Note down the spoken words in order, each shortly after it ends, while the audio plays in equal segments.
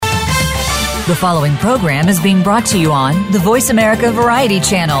The following program is being brought to you on the Voice America Variety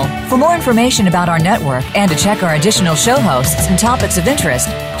Channel. For more information about our network and to check our additional show hosts and topics of interest,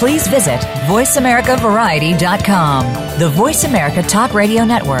 please visit voiceamericavariety.com. The Voice America Talk Radio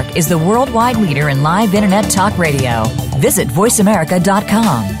Network is the worldwide leader in live Internet talk radio. Visit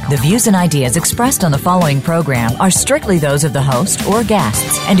voiceamerica.com. The views and ideas expressed on the following program are strictly those of the host or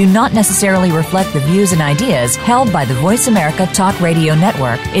guests and do not necessarily reflect the views and ideas held by the Voice America Talk Radio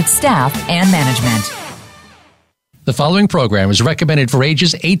Network, its staff, and management. The following program is recommended for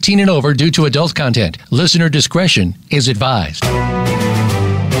ages 18 and over due to adult content. Listener discretion is advised.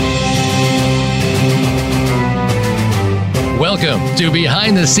 Welcome to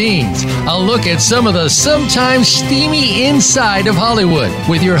Behind the Scenes, a look at some of the sometimes steamy inside of Hollywood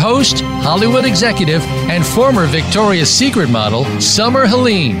with your host, Hollywood executive, and former Victoria's Secret model, Summer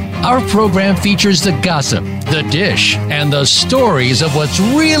Helene. Our program features the gossip, the dish, and the stories of what's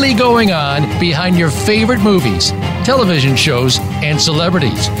really going on behind your favorite movies, television shows, and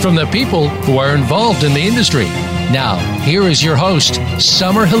celebrities from the people who are involved in the industry. Now, here is your host,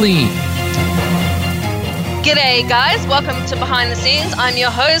 Summer Helene. G'day guys, welcome to Behind the Scenes. I'm your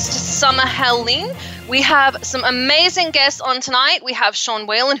host, Summer Helene. We have some amazing guests on tonight. We have Sean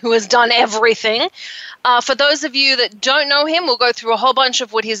Whalen, who has done everything. For those of you that don't know him, we'll go through a whole bunch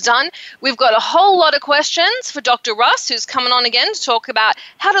of what he's done. We've got a whole lot of questions for Dr. Russ, who's coming on again to talk about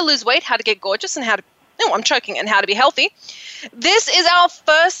how to lose weight, how to get gorgeous, and how to be healthy. This is our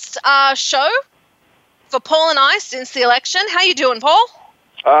first show for Paul and I since the election. How you doing, Paul?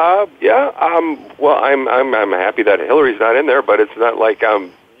 Well, I'm happy that Hillary's not in there, but it's not like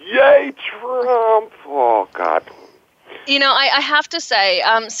yay, Trump. Oh, God. You know, I have to say,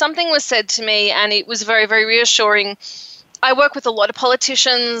 something was said to me, and it was very, very reassuring. I work with a lot of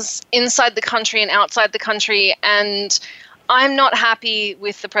politicians inside the country and outside the country, and I'm not happy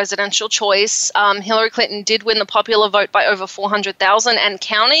with the presidential choice. Hillary Clinton did win the popular vote by over 400,000 and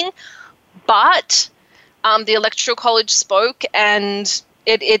counting, but the Electoral College spoke, and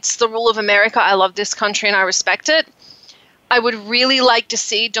it's the rule of America. I love this country and I respect it. I would really like to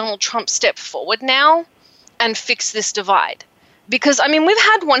see Donald Trump step forward now and fix this divide. Because, I mean, we've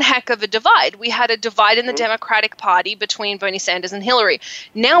had one heck of a divide. We had a divide in the Democratic Party between Bernie Sanders and Hillary.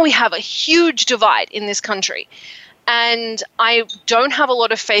 Now we have a huge divide in this country. And I don't have a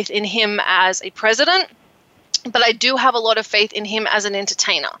lot of faith in him as a president, but I do have a lot of faith in him as an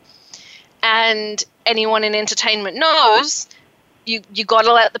entertainer. And anyone in entertainment knows you got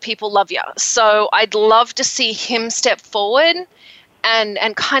to let the people love you. So I'd love to see him step forward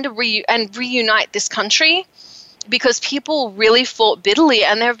and kind of reunite this country, because people really fought bitterly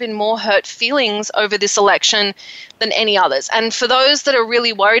and there have been more hurt feelings over this election than any others. And for those that are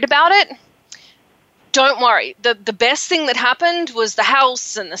really worried about it, don't worry. The best thing that happened was the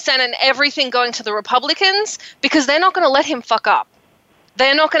House and the Senate and everything going to the Republicans, because they're not going to let him fuck up.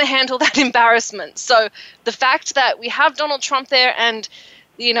 They're not going to handle that embarrassment. So the fact that we have Donald Trump there and,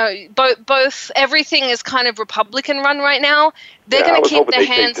 you know, both everything is kind of Republican run right now, they're going to keep their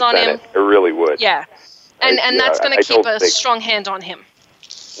hands on him. It really would. Yeah. And that's going to keep a strong hand on him.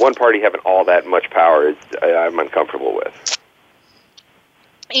 One party having all that much power I'm uncomfortable with.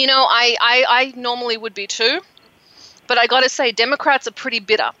 You know, I normally would be too, but I got to say, Democrats are pretty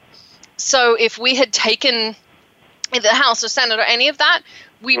bitter. So if we had taken the House or Senate or any of that,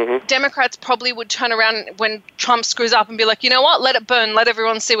 Democrats probably would turn around when Trump screws up and be like, you know what, let it burn, let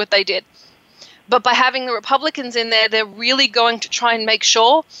everyone see what they did. But by having the Republicans in there, they're really going to try and make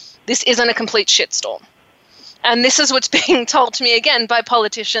sure this isn't a complete shitstorm. And this is what's being told to me again by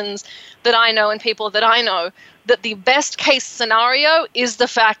politicians that I know and people that I know, that the best case scenario is the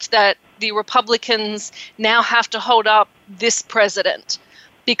fact that the Republicans now have to hold up this president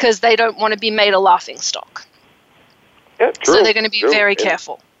because they don't want to be made a laughingstock. Yeah, true. So they're going to be very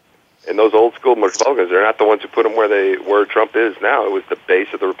careful. And those old school Republicans, they're not the ones who put him where Trump is now. It was the base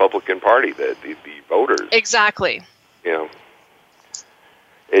of the Republican Party, the voters. Exactly. You know,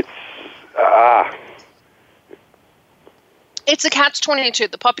 it's It's a catch-22.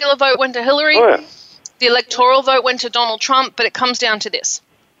 The popular vote went to Hillary. Oh, yeah. The electoral vote went to Donald Trump, but it comes down to this.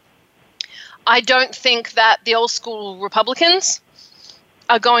 I don't think that the old school Republicans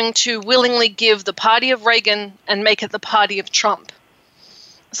are going to willingly give the party of Reagan and make it the party of Trump.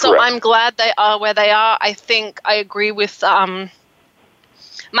 So Correct. I'm glad they are where they are. I think I agree with my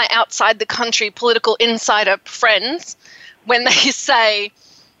outside the country political insider friends when they say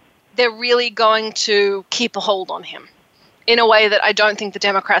they're really going to keep a hold on him in a way that I don't think the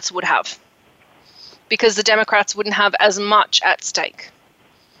Democrats would have, because the Democrats wouldn't have as much at stake.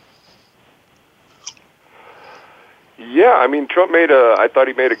 Yeah, I mean, Trump I thought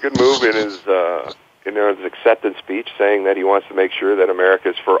he made a good move in his acceptance speech, saying that he wants to make sure that America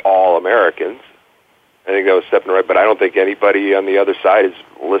is for all Americans. I think that was stepping right, but I don't think anybody on the other side is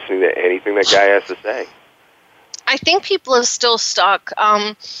listening to anything that guy has to say. I think people are still stuck.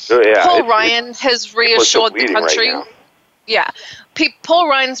 Yeah, Paul Ryan has reassured the country. Right, yeah, Paul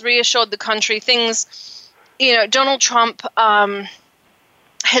Ryan's reassured the country things. Donald Trump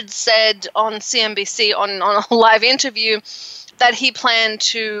had said on CNBC on a live interview that he planned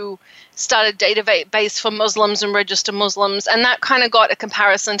to start a database for Muslims and register Muslims, and that kind of got a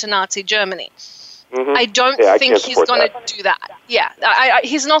comparison to Nazi Germany. Mm-hmm. I don't think he's going to do that. Yeah,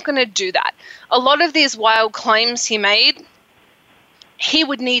 he's not going to do that. A lot of these wild claims he made, he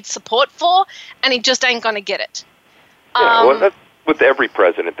would need support for, and he just ain't going to get it. Yeah, well, that's with every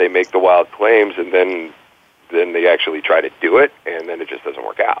president. They make the wild claims, and then they actually try to do it, and then it just doesn't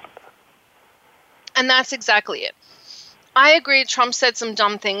work out. And that's exactly it. I agree Trump said some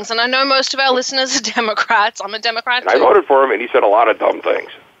dumb things, and I know most of our listeners are Democrats. I'm a Democrat, too. I voted for him, and he said a lot of dumb things.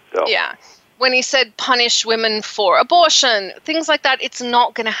 So. Yeah. When he said punish women for abortion, things like that, it's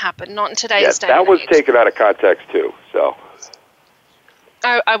not going to happen, not in today's day and age. That was taken out of context, too. So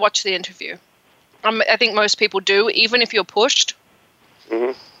I watched the interview. I think most people do, even if you're pushed.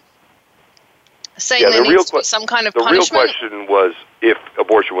 Mm-hmm. Saying there needs to be some kind of punishment. The real question was, if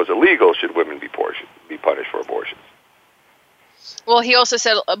abortion was illegal, should women be punished for abortions? Well, he also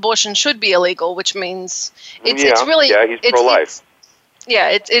said abortion should be illegal, which means it's really he's pro-life.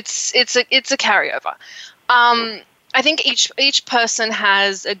 It's a carryover. I think each person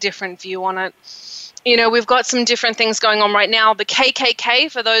has a different view on it. We've got some different things going on right now. The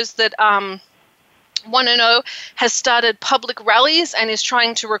KKK, for those that want to know, has started public rallies and is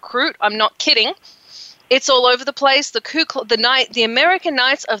trying to recruit. I'm not kidding. It's all over the place. The American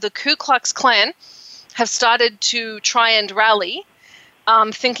Knights of the Ku Klux Klan have started to try and rally,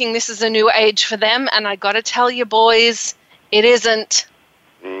 thinking this is a new age for them. And I got to tell you, boys, it isn't.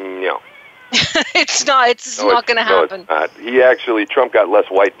 No. It's not. It's not going to happen. It's not. Trump got less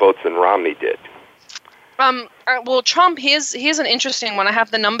white votes than Romney did. Well, Trump, here's an interesting one. I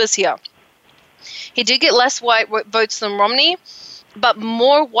have the numbers here. He did get less white votes than Romney, but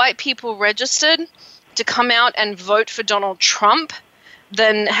more white people registered to come out and vote for Donald Trump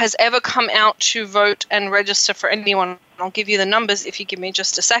than has ever come out to vote and register for anyone. I'll give you the numbers if you give me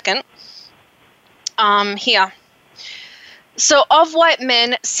just a second. Here. So of white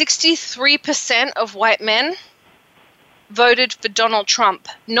men, 63% of white men voted for Donald Trump,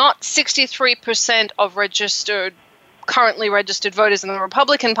 not 63% of currently registered voters in the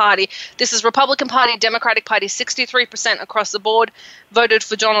Republican Party. This is Republican Party, Democratic Party, 63% across the board voted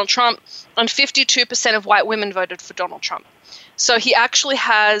for Donald Trump, and 52% of white women voted for Donald Trump. So he actually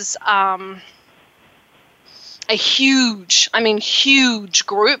has a huge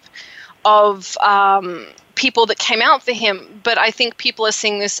group of people that came out for him, but I think people are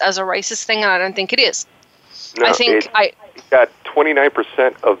seeing this as a racist thing, and I don't think it is. No, he got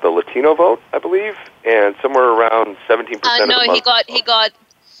 29% of the Latino vote, I believe, and somewhere around 17% of the Muslim vote.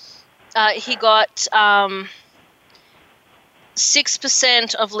 He got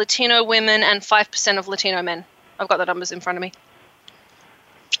 6% of Latino women and 5% of Latino men. I've got the numbers in front of me.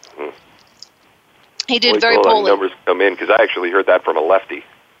 He did very poorly. Numbers come in because I actually heard that from a lefty.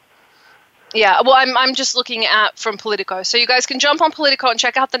 Yeah, well, I'm just looking at from Politico, so you guys can jump on Politico and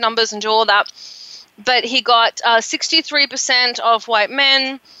check out the numbers and do all that. But he got 63% of white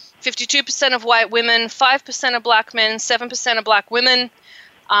men, 52% of white women, 5% of black men, 7% of black women,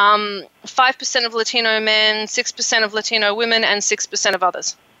 5% of Latino men, 6% of Latino women, and 6% of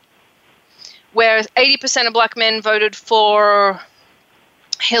others. Whereas 80% of black men voted for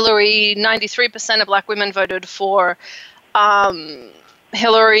Hillary, 93% of black women voted for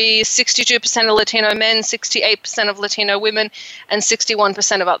Hillary, 62% of Latino men, 68% of Latino women, and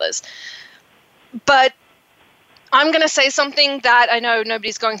 61% of others. But I'm going to say something that I know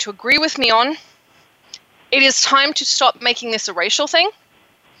nobody's going to agree with me on. It is time to stop making this a racial thing.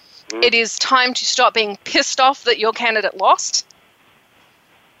 It is time to stop being pissed off that your candidate lost.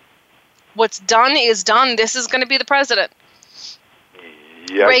 What's done is done. This is going to be the president.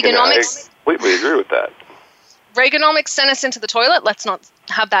 Yeah, Reaganomics, I completely agree with that. Reaganomics sent us into the toilet. Let's not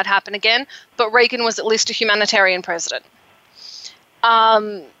have that happen again. But Reagan was at least a humanitarian president.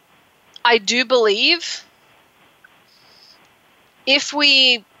 I do believe if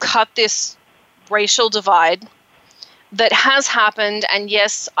we cut this racial divide that has happened, and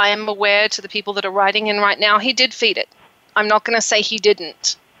yes, I am aware to the people that are writing in right now, he did feed it. I'm not going to say he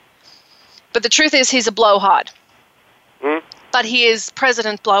didn't. But the truth is he's a blowhard. But he is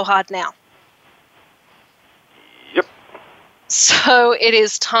President Blowhard now. Yep. So it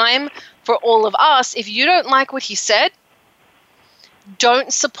is time for all of us, if you don't like what he said,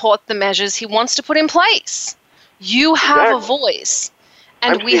 don't support the measures he wants to put in place. You have a voice,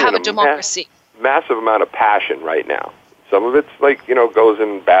 and we have a democracy. Massive amount of passion right now. Some of it's like, goes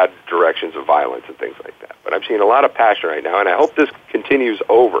in bad directions of violence and things like that. But I'm seeing a lot of passion right now, and I hope this continues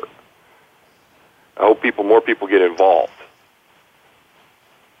over. I hope more people get involved.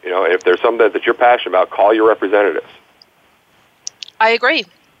 If there's something that you're passionate about, call your representatives. I agree.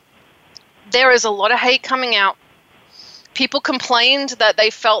 There is a lot of hate coming out. People complained that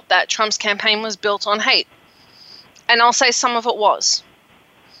they felt that Trump's campaign was built on hate. And I'll say some of it was.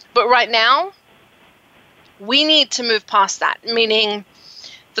 But right now, we need to move past that. Meaning,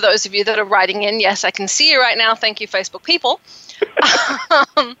 for those of you that are writing in, yes, I can see you right now. Thank you, Facebook people.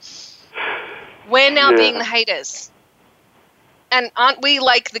 We're now being the haters. And aren't we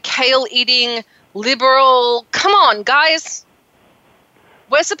like the kale-eating, liberal, come on, guys.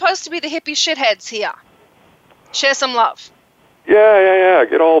 We're supposed to be the hippie shitheads here. Share some love. Yeah.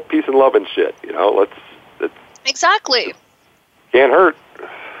 Get all peace and love and shit. Let's exactly. Can't hurt.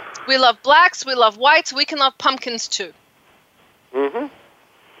 We love blacks. We love whites. We can love pumpkins too. Mm-hmm.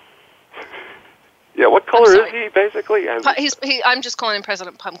 Yeah. What color is he basically? I'm just calling him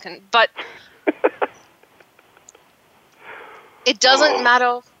President Pumpkin, but it doesn't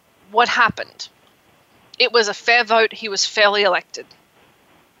matter what happened. It was a fair vote. He was fairly elected.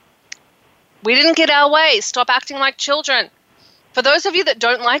 We didn't get our way. Stop acting like children. For those of you that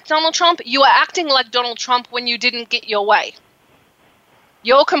don't like Donald Trump, you are acting like Donald Trump when you didn't get your way.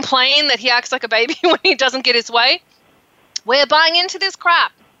 You'll complain that he acts like a baby when he doesn't get his way. We're buying into this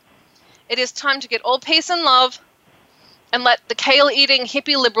crap. It is time to get all peace and love and let the kale-eating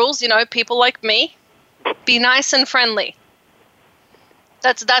hippie liberals, people like me, be nice and friendly.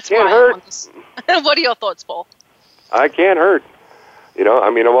 That's where I am on this. What are your thoughts, Paul? I can't hurt.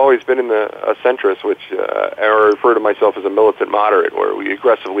 I've always been a centrist, which I refer to myself as a militant moderate, where we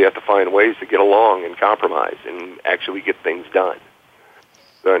aggressively have to find ways to get along and compromise and actually get things done.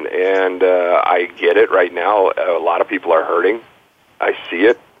 And I get it right now. A lot of people are hurting. I see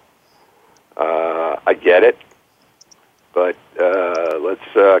it. I get it. But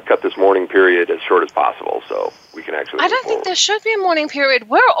let's cut this mourning period as short as possible so we can actually. I don't think there should be a mourning period.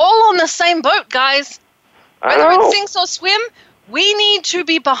 We're all on the same boat, guys. Whether it's sink or swim, we need to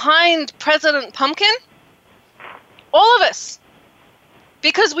be behind President Pumpkin. All of us.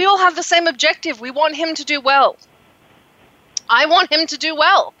 Because we all have the same objective. We want him to do well. I want him to do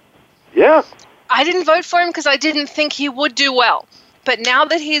well. Yeah. I didn't vote for him because I didn't think he would do well. But now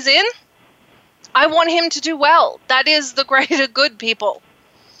that he's in, I want him to do well. That is the greater good, people.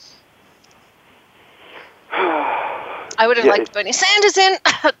 I would have liked Bernie Sanders in.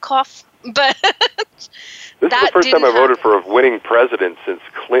 Cough. But this is the first time I voted for a winning president since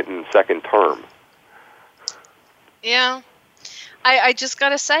Clinton's second term. Yeah. I just got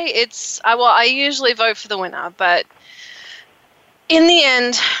to say, I usually vote for the winner, but in the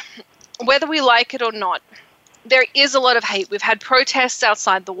end, whether we like it or not, there is a lot of hate. We've had protests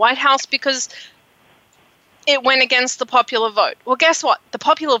outside the White House because it went against the popular vote. Well, guess what? The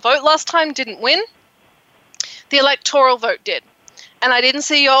popular vote last time didn't win. The electoral vote did. And I didn't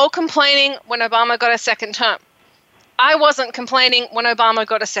see you all complaining when Obama got a second term. I wasn't complaining when Obama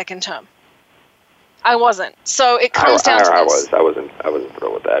got a second term. I wasn't. So it comes down to this. I wasn't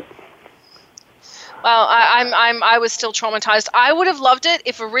thrilled with that. Well, I was still traumatized. I would have loved it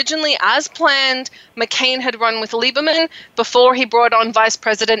if originally, as planned, McCain had run with Lieberman before he brought on Vice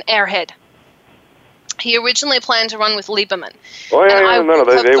President Airhead. He originally planned to run with Lieberman. Oh yeah, no,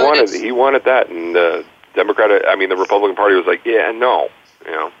 he wanted that, and the Republican Party was like, yeah, no,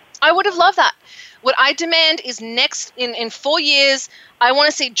 I would have loved that. What I demand is next in 4 years, I want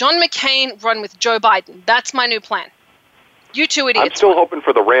to see John McCain run with Joe Biden. That's my new plan. You two idiots. I'm still hoping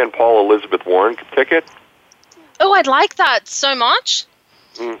for the Rand Paul Elizabeth Warren ticket. Oh, I'd like that so much.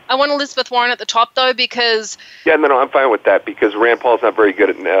 I want Elizabeth Warren at the top, though, because... Yeah, no, I'm fine with that, because Rand Paul's not very good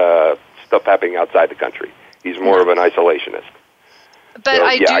at stuff happening outside the country. He's more of an isolationist. But so,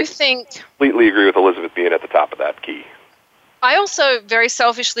 I do think... I completely agree with Elizabeth being at the top of that key. I also very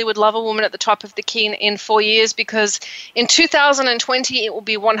selfishly would love a woman at the top of the key in 4 years, because in 2020 it will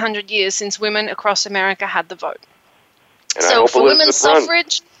be 100 years since women across America had the vote. And so for women's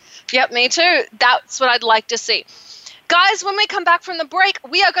suffrage, yep, me too. That's what I'd like to see. Guys, when we come back from the break,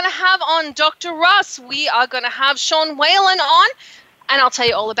 we are going to have on Dr. Russ. We are going to have Sean Whalen on, and I'll tell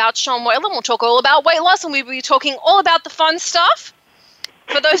you all about Sean Whalen. We'll talk all about weight loss, and we'll be talking all about the fun stuff.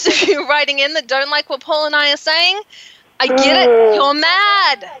 For those of you writing in that don't like what Paul and I are saying, I get it. You're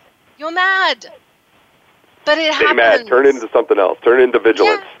mad. You're mad. But it Stay happens. mad. Turn it into something else. Turn it into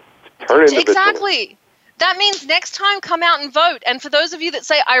vigilance. Yeah. Turn it into Exactly. vigilance. That means next time, come out and vote. And for those of you that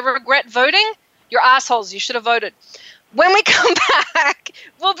say, I regret voting, you're assholes. You should have voted. When we come back,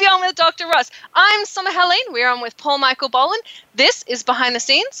 we'll be on with Dr. Russ. I'm Summer Helene. We're on with Paul Michael Boland. This is Behind the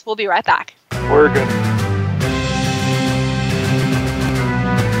Scenes. We'll be right back. We're good.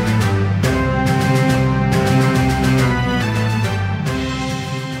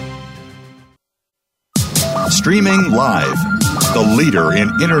 Streaming live, the leader in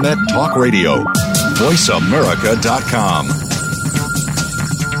Internet talk radio, VoiceAmerica.com.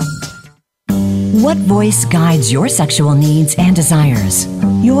 What voice guides your sexual needs and desires?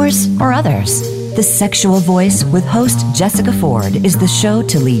 Yours or others? The Sexual Voice with host Jessica Ford is the show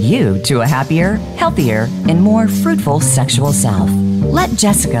to lead you to a happier, healthier, and more fruitful sexual self. Let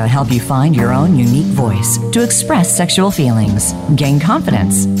Jessica help you find your own unique voice to express sexual feelings, gain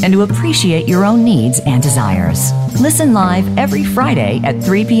confidence, and to appreciate your own needs and desires. Listen live every Friday at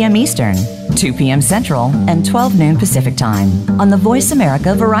 3 p.m. Eastern, 2 p.m. Central, and 12 noon Pacific Time on the Voice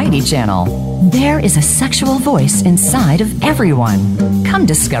America Variety Channel. There is a sexual voice inside of everyone. Come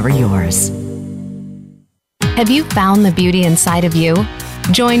discover yours. Have you found the beauty inside of you?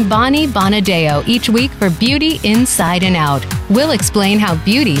 Join Bonnie Bonadeo each week for Beauty Inside and Out. We'll explain how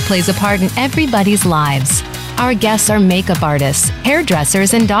beauty plays a part in everybody's lives. Our guests are makeup artists,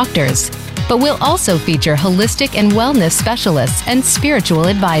 hairdressers, and doctors. But we'll also feature holistic and wellness specialists and spiritual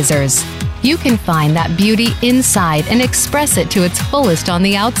advisors. You can find that beauty inside and express it to its fullest on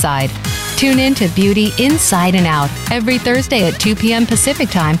the outside. Tune in to Beauty Inside and Out every Thursday at 2 p.m. Pacific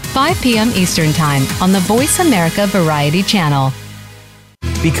Time, 5 p.m. Eastern Time on the Voice America Variety Channel.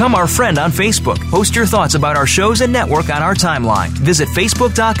 Become our friend on Facebook. Post your thoughts about our shows and network on our timeline. Visit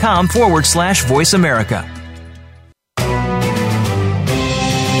Facebook.com/Voice America.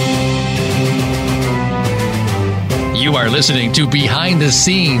 You are listening to Behind the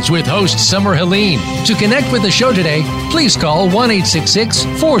Scenes with host Summer Helene. To connect with the show today, please call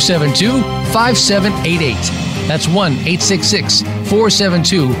 1-866-472-5788. That's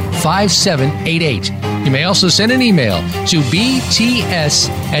 1-866-472-5788. You may also send an email to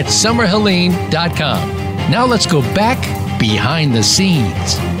bts@summerhelene.com. Now let's go back behind the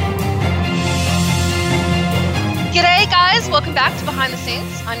scenes. G'day, guys. Welcome back to Behind the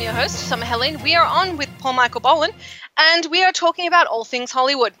Scenes. I'm your host, Summer Helene. We are on with Paul Michael Boland, and we are talking about all things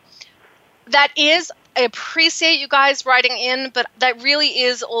Hollywood. That is, I appreciate you guys writing in, but that really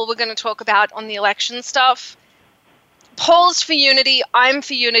is all we're going to talk about on the election stuff. Paul's for unity. I'm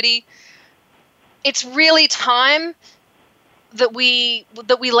for unity. It's really time that we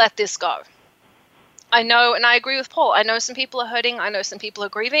let this go. I know, and I agree with Paul. I know some people are hurting. I know some people are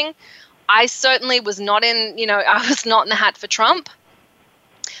grieving. I certainly was not in, I was not in the hat for Trump.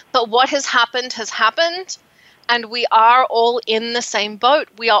 But what has happened, and we are all in the same boat.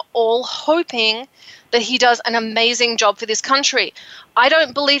 We are all hoping that he does an amazing job for this country. I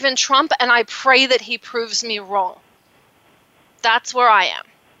don't believe in Trump, and I pray that he proves me wrong. That's where I am.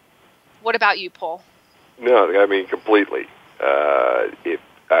 What about you, Paul? No, I mean, completely.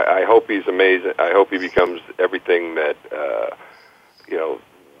 I hope he's amazing. I hope he becomes everything that,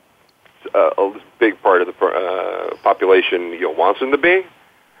 a big part of the population wants him to be,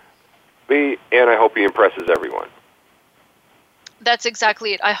 and I hope he impresses everyone. That's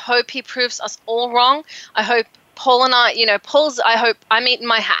exactly it. I hope he proves us all wrong. I hope Paul and I, I hope I'm eating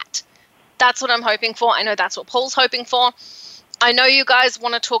my hat. That's what I'm hoping for. I know that's what Paul's hoping for. I know you guys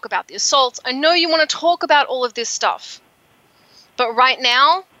want to talk about the assaults. I know you want to talk about all of this stuff. But right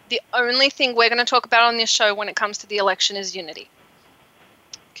now, the only thing we're going to talk about on this show when it comes to the election is unity.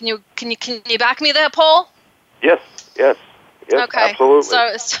 Can you back me there, Paul? Yes, okay. Absolutely.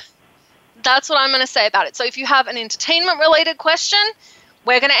 So that's what I'm going to say about it. So if you have an entertainment-related question,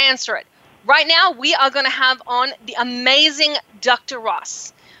 we're going to answer it. Right now, we are going to have on the amazing Dr.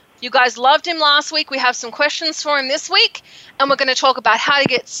 Ross. You guys loved him last week. We have some questions for him this week, and we're going to talk about how to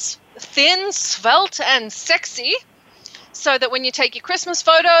get thin, svelte, and sexy so that when you take your Christmas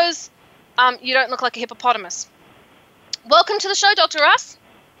photos, you don't look like a hippopotamus. Welcome to the show, Dr. Ross.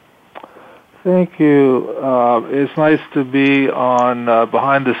 Thank you. It's nice to be on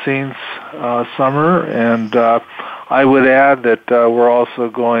Behind the Scenes Summer, and I would add that we're also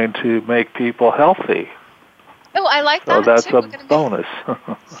going to make people healthy. Oh, I like that. So that's too. a bonus.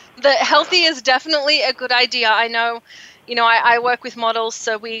 The healthy is definitely a good idea. I know, I work with models,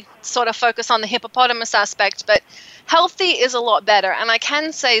 so we sort of focus on the hippopotamus aspect, but healthy is a lot better. And I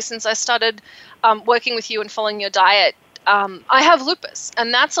can say, since I started working with you and following your diet, I have lupus,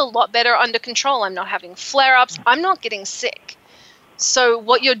 and that's a lot better under control. I'm not having flare-ups. I'm not getting sick. So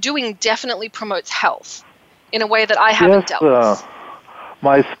what you're doing definitely promotes health. in a way that I haven't dealt with.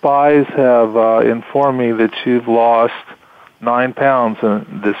 My spies have informed me that you've lost 9 pounds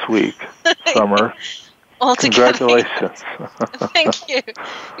this week, Summer. Altogether. Congratulations. Thank you.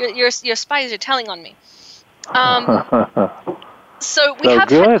 Your spies are telling on me. So we have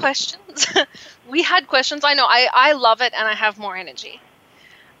had questions. We had questions. I know. I love it, and I have more energy.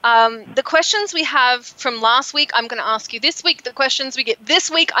 The questions we have from last week, I'm going to ask you this week. The questions we get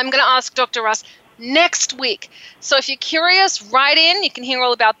this week, I'm going to ask Dr. Russ next week. So if you're curious, write in. You can hear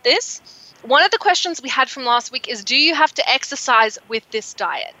all about this. One of the questions we had from last week is, do you have to exercise with this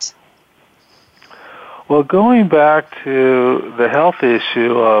diet? Well, going back to the health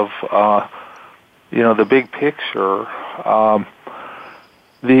issue of, the big picture,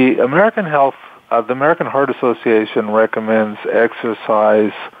 the American Heart Association recommends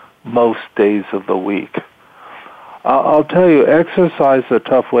exercise most days of the week. I'll tell you, exercise is a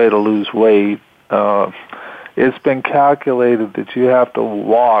tough way to lose weight. It's been calculated that you have to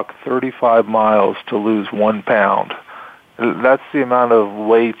walk 35 miles to lose 1 pound. That's the amount of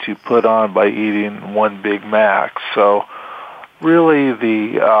weight you put on by eating one Big Mac. So really,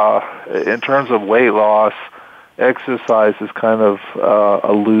 in terms of weight loss, exercise is kind of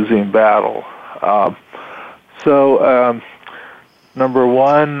a losing battle. Number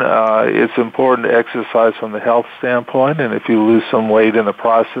one, it's important to exercise from the health standpoint, and if you lose some weight in the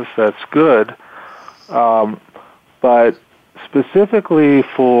process, that's good. But specifically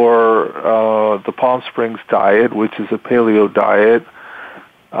for the Palm Springs diet, which is a paleo diet,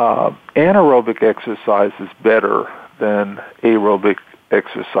 anaerobic exercise is better than aerobic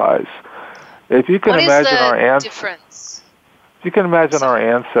exercise. If you can imagine If you can imagine our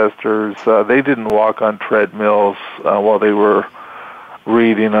ancestors, they didn't walk on treadmills while they were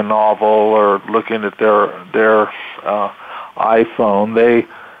reading a novel or looking at their iPhone.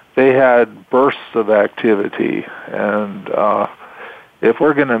 They had bursts of activity, and if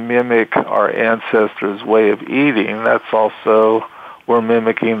we're going to mimic our ancestors' way of eating, that's also we're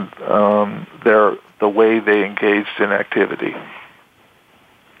mimicking the way they engaged in activity.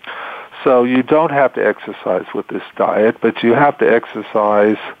 So you don't have to exercise with this diet, but you have to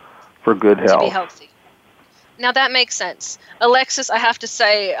exercise for good health. To be healthy. Now that makes sense. Alexis, I have to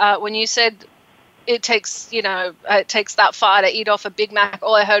say, when you said it takes that far to eat off a Big Mac,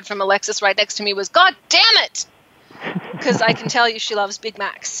 all I heard from Alexis right next to me was, God damn it! Because I can tell you she loves Big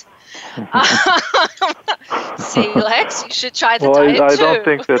Macs. See, Lex, you should try the diet too. I don't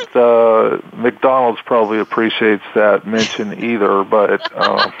think that McDonald's probably appreciates that mention either, but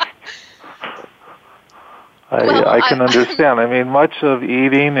I can understand. I mean, much of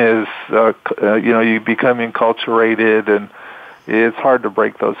eating is, you become enculturated, and it's hard to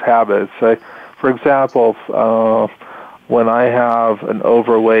break those habits. For example, when I have an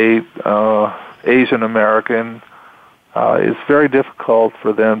overweight Asian American, it's very difficult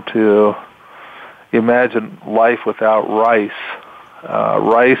for them to imagine life without rice.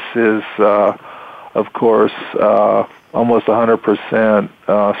 Rice is, of course, almost 100%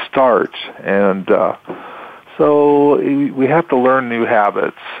 starch, and so we have to learn new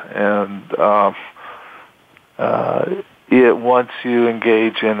habits, and once you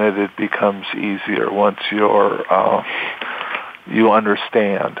engage in it, it becomes easier once you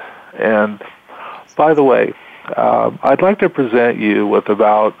understand. And by the way, I'd like to present you with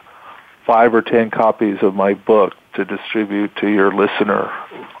about 5 or 10 copies of my book to distribute to your listening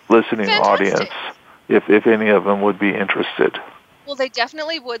Fantastic. Audience, if any of them would be interested. Well, they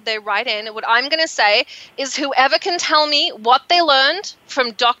definitely would. They write in. And what I'm going to say is whoever can tell me what they learned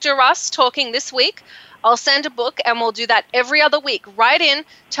from Dr. Russ talking this week, I'll send a book, and we'll do that every other week. Write in,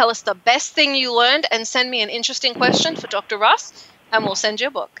 tell us the best thing you learned, and send me an interesting question for Dr. Russ, and we'll send you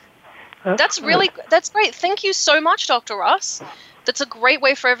a book. That's great. Thank you so much, Dr. Russ. That's a great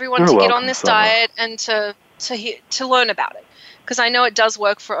way for everyone to get on this diet and to learn about it, because I know it does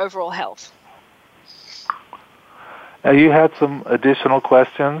work for overall health. You had some additional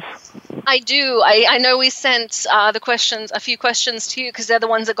questions? I do. I know we sent a few questions to you because they're the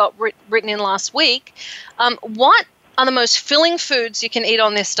ones that got written in last week. What are the most filling foods you can eat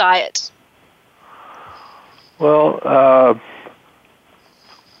on this diet? Well,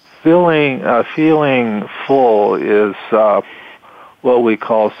 feeling full is what we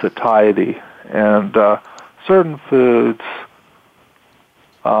call satiety, and certain foods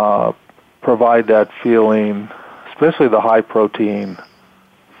provide that feeling, especially the high-protein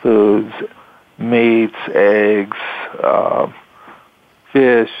foods, meats, eggs,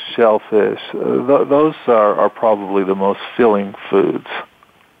 fish, shellfish. Those are probably the most filling foods.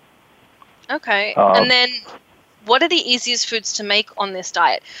 Okay. And then what are the easiest foods to make on this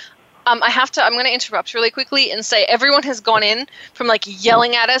diet? I'm going to interrupt really quickly and say everyone has gone in from like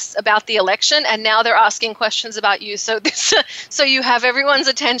yelling at us about the election, and now they're asking questions about you. So so you have everyone's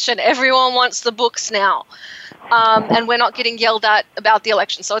attention. Everyone wants the books now, and we're not getting yelled at about the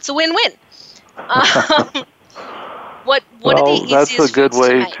election. So it's a win-win. What are the easiest that's a good foods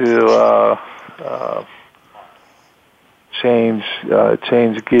way to change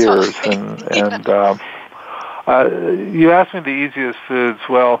gears. And you asked me the easiest foods.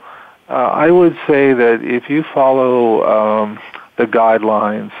 Well, I would say that if you follow the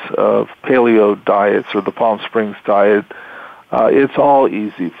guidelines of paleo diets or the Palm Springs diet, it's all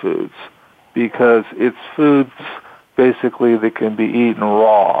easy foods because it's foods basically that can be eaten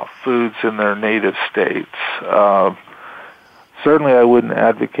raw, foods in their native states. Certainly I wouldn't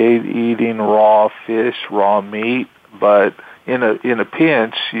advocate eating raw fish, raw meat, but in a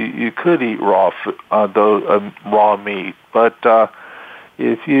pinch, you could eat raw meat. But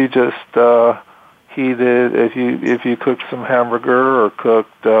if you just heat it, if you cook some hamburger or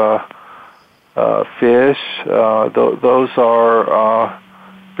cooked fish, those are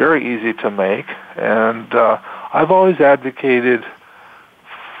very easy to make. And I've always advocated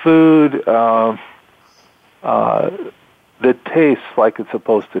food that tastes like it's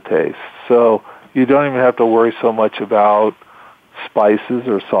supposed to taste. So you don't even have to worry so much about spices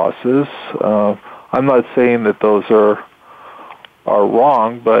or sauces. I'm not saying that those are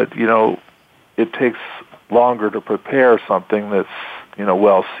wrong, but it takes longer to prepare something that's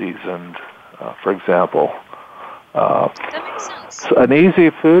well seasoned. For example, that makes sense. An easy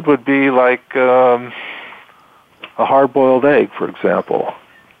food would be like a hard-boiled egg, for example.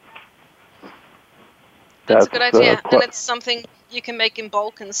 That's a good idea, and it's something you can make in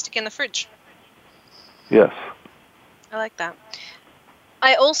bulk and stick in the fridge. Yes. I like that.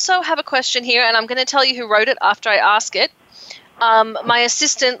 I also have a question here, and I'm going to tell you who wrote it after I ask it. My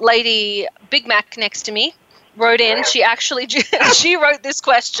assistant lady, Big Mac, next to me, wrote in. She actually she wrote this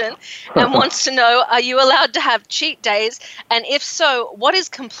question and wants to know, are you allowed to have cheat days? And if so, what is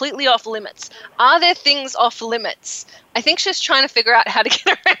completely off limits? Are there things off limits? I think she's trying to figure out how to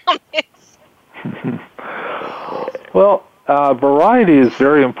get around this. Well, variety is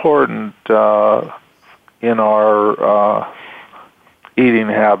very important in our eating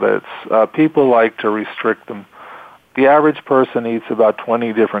habits. People like to restrict them. The average person eats about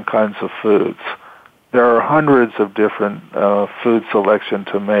 20 different kinds of foods. There are hundreds of different food selection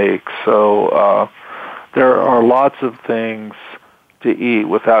to make, so there are lots of things to eat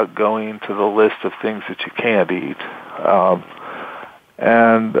without going to the list of things that you can't eat.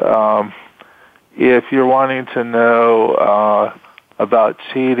 If you're wanting to know about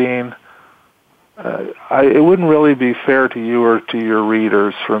cheating, it wouldn't really be fair to you or to your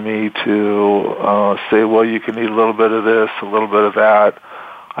readers for me to say, well, you can eat a little bit of this, a little bit of that.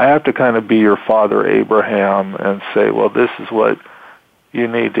 I have to kind of be your father Abraham and say, well, this is what you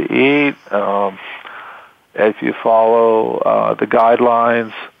need to eat. If you follow the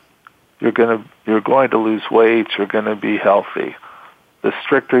guidelines, you're going to lose weight. You're going to be healthy. The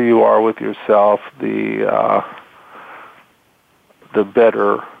stricter you are with yourself, the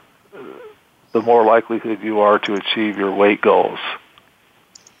better, the more likelihood you are to achieve your weight goals.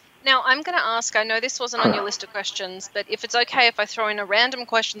 Now, I'm going to ask, I know this wasn't on your list of questions, but if it's okay if I throw in a random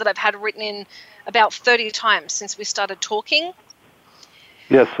question that I've had written in about 30 times since we started talking.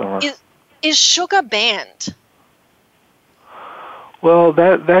 Yes, Summer. Is sugar banned? Well,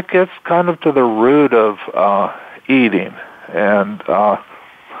 that gets kind of to the root of eating. And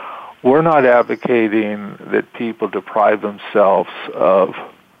we're not advocating that people deprive themselves of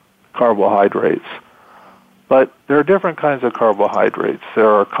carbohydrates. But there are different kinds of carbohydrates. There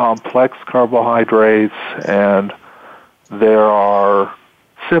are complex carbohydrates and there are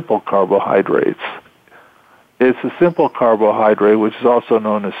simple carbohydrates. It's a simple carbohydrate, which is also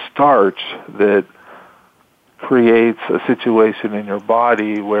known as starch, that creates a situation in your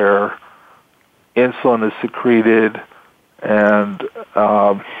body where insulin is secreted and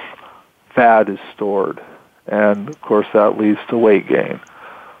fat is stored. And, of course, that leads to weight gain.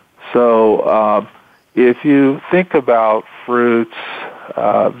 So if you think about fruits,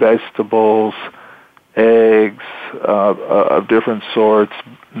 vegetables, eggs of different sorts,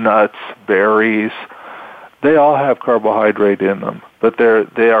 nuts, berries, they all have carbohydrate in them, but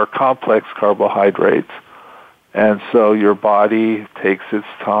they are complex carbohydrates. And so your body takes its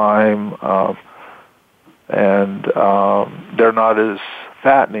time, and they're not as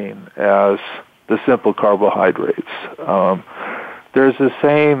fattening as the simple carbohydrates. There's a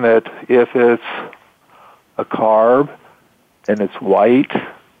saying that if it's a carb and it's white,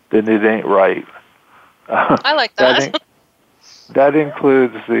 then it ain't right. I like that. that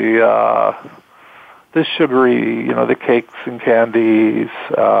includes the sugary, the cakes and candies,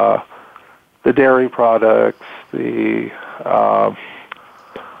 the dairy products, the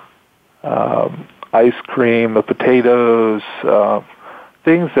ice cream, the potatoes,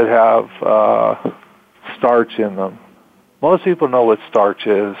 things that have starch in them. Most people know what starch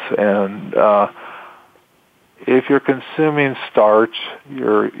is, and if you're consuming starch,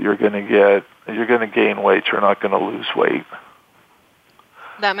 you're going to gain weight. You're not going to lose weight.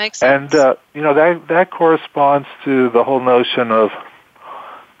 That makes sense. And that corresponds to the whole notion of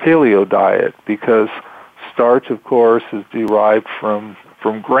paleo diet, because starch, of course, is derived from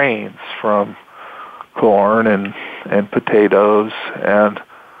grains, from corn and potatoes, and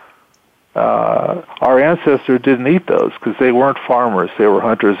our ancestors didn't eat those because they weren't farmers. They were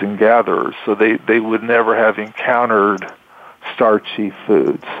hunters and gatherers, so they would never have encountered starchy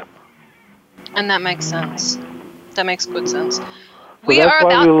foods. And that makes sense. That makes good sense. So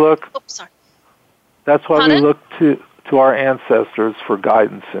that's why we look to our ancestors for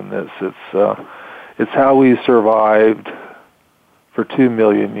guidance in this. It's how we survived for 2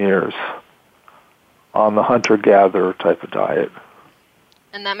 million years on the hunter-gatherer type of diet.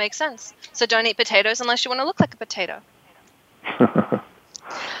 And that makes sense. So don't eat potatoes unless you want to look like a potato.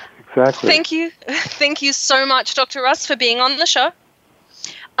 Exactly. Thank you. Thank you so much, Dr. Russ, for being on the show.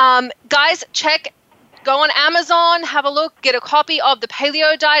 Guys, go on Amazon, have a look, get a copy of the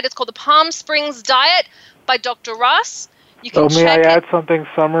Paleo Diet. It's called the Palm Springs Diet by Dr. Russ. You can may I add something,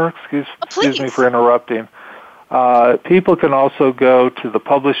 Summer? Excuse me for interrupting. People can also go to the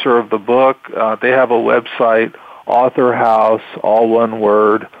publisher of the book. They have a website, AuthorHouse, all one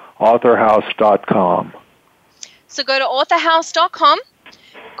word, authorhouse.com. So go to authorhouse.com,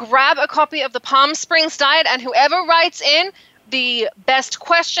 grab a copy of the Palm Springs Diet, and whoever writes in the best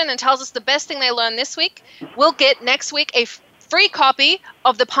question and tells us the best thing they learned this week will get next week a free copy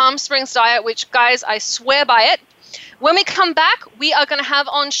of the Palm Springs Diet, which, guys, I swear by it. When we come back, we are going to have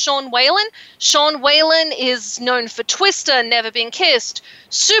on Sean Whalen. Sean Whalen is known for Twister, Never Been Kissed,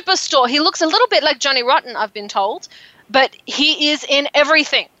 Superstore. He looks a little bit like Johnny Rotten, I've been told, but he is in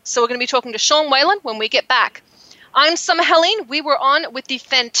everything. So we're going to be talking to Sean Whalen when we get back. I'm Summer Helene. We were on with the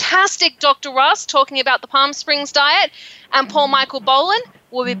fantastic Dr. Russ talking about the Palm Springs Diet, and Paul Michael Boland.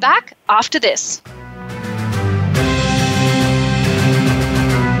 We'll be back after this.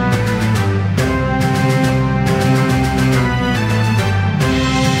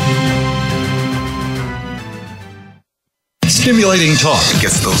 Stimulating talk. It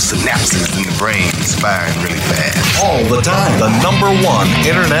gets those synapses in the brain firing really fast. All the time. The #1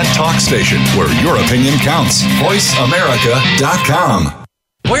 Internet talk station where your opinion counts. VoiceAmerica.com.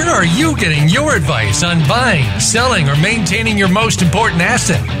 Where are you getting your advice on buying, selling, or maintaining your most important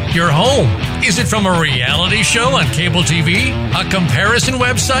asset, your home? Is it from a reality show on cable TV, a comparison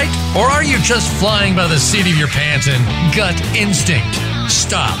website, or are you just flying by the seat of your pants and gut instinct?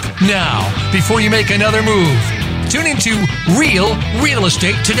 Stop now before you make another move. Tune into Real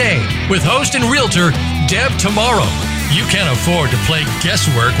Estate Today with host and realtor Deb Tomorrow. You can't afford to play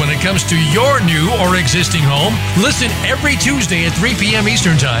guesswork when it comes to your new or existing home. Listen every Tuesday at 3 p.m.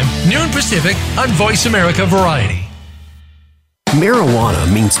 Eastern Time, noon Pacific on Voice America Variety. Marijuana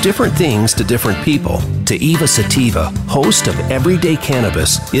means different things to different people. To Eva Sativa, host of Everyday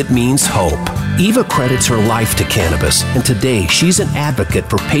Cannabis, it means hope. Eva credits her life to cannabis, and today she's an advocate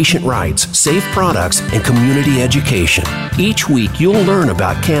for patient rights, safe products, and community education. Each week, you'll learn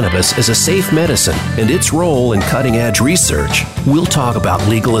about cannabis as a safe medicine and its role in cutting-edge research. We'll talk about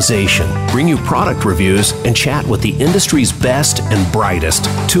legalization, bring you product reviews, and chat with the industry's best and brightest.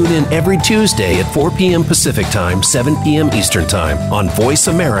 Tune in every Tuesday at 4 p.m. Pacific Time, 7 p.m. Eastern Time on Voice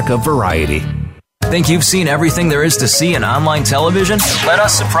America Variety. Think you've seen everything there is to see in online television? Let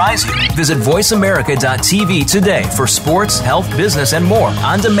us surprise you. Visit voiceamerica.tv today for sports, health, business, and more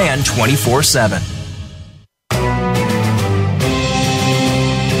on demand 24/7.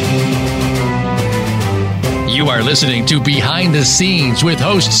 You are listening to Behind the Scenes with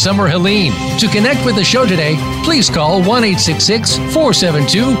host Summer Helene. To connect with the show today, please call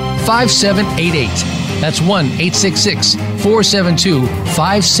 1-866-472-5788. That's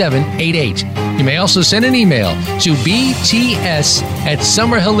 1-866-472-5788. You may also send an email to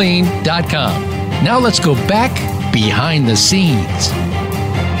bts@summerhelene.com. Now let's go back behind the scenes.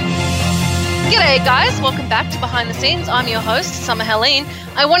 G'day guys, welcome back to Behind the Scenes. I'm your host, Summer Helene.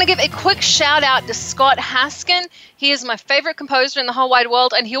 I want to give a quick shout out to Scott Haskin. He is my favorite composer in the whole wide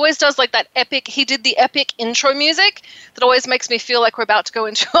world, and he always does like that epic, he did the epic intro music that always makes me feel like we're about to go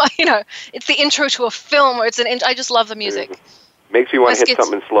into, it's the intro to a film, or I just love the music. Makes me want to hit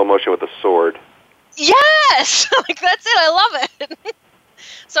something in slow motion with a sword. Yes! Like, that's it. I love it.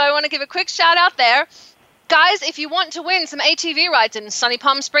 So I want to give a quick shout out there. Guys, if you want to win some ATV rides in sunny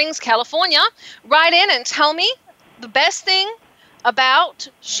Palm Springs, California, write in and tell me the best thing about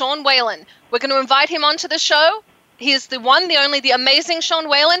Sean Whalen. We're going to invite him onto the show. He is the one, the only, the amazing Sean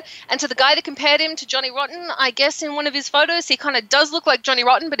Whalen. And to the guy that compared him to Johnny Rotten, I guess in one of his photos, he kind of does look like Johnny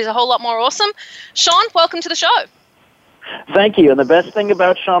Rotten, but he's a whole lot more awesome. Sean, welcome to the show. Thank you. And the best thing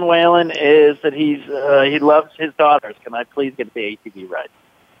about Sean Whalen is that he loves his daughters. Can I please get the ATV ride?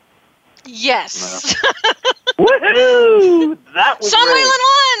 Yes. No. Woohoo! That was Sean rigged. Whalen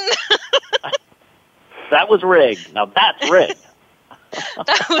won! That was rigged. Now that's rigged.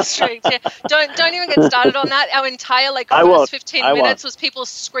 That was rigged. Yeah. Don't even get started on that. Our entire first 15 minutes was people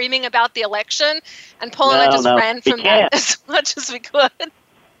screaming about the election, and Paul and I just ran from that as much as we could.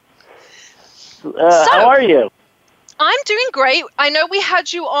 How are you? I'm doing great. I know we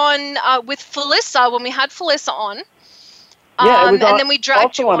had you on with Felissa when we had Felissa on. Yeah, it was and then we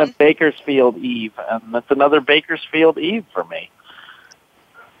dragged you on a Bakersfield Eve, and that's another Bakersfield Eve for me.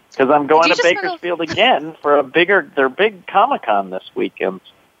 Because I'm going to Bakersfield again for their big Comic-Con this weekend.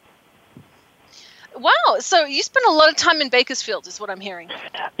 Wow, so you spend a lot of time in Bakersfield, is what I'm hearing.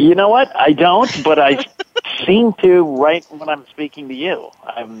 You know what? I don't, but I seem to right when I'm speaking to you.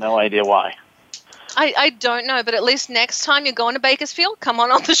 I have no idea why. I don't know, but at least next time you're going to Bakersfield, come on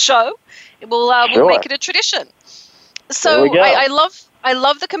the show. We'll make it a tradition. So I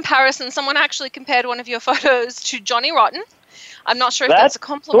love the comparison. Someone actually compared one of your photos to Johnny Rotten. I'm not sure if that's a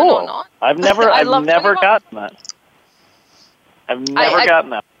compliment or not. I've never gotten that. I've never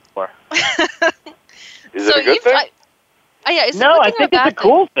gotten that before. Is it a good thing? I think it's a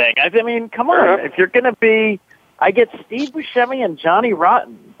cool thing. I mean, come on. If you're going to be... I get Steve Buscemi and Johnny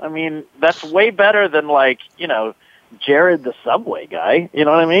Rotten. I mean, that's way better than, Jared the Subway guy. You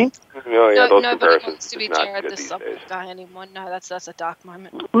know what I mean? Nobody wants to be Jared the Subway guy anymore. No, that's a dark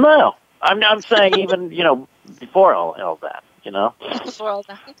moment. No. I'm saying even, before all that, Before all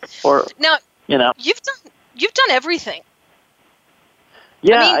that. Or, now, you've done everything.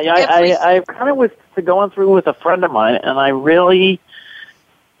 Yeah, I kind of was going through with a friend of mine, and I really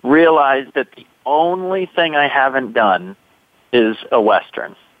realized that the only thing I haven't done is a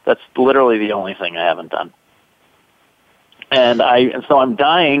Western. That's literally the only thing I haven't done. And so I'm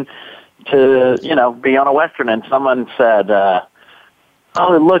dying to, be on a Western. And someone said, oh,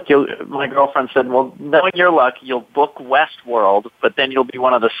 look, my girlfriend said, well, knowing your luck, you'll book Westworld, but then you'll be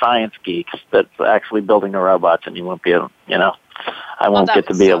one of the science geeks that's actually building the robots, and you won't be I won't get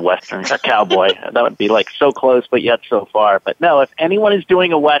to be a Western, a cowboy. That would be so close, but yet so far. But no, if anyone is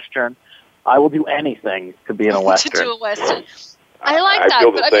doing a Western, I will do anything to be in a Western. To do a Western. I like that. I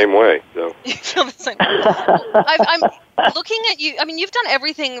feel the same way. So. You feel the same way. I'm looking at you. I mean, you've done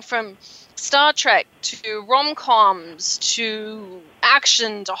everything from Star Trek to rom-coms to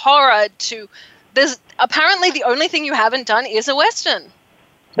action to horror to... There's apparently the only thing you haven't done is a Western.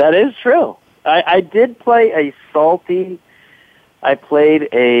 That is true. I did play a salty... I played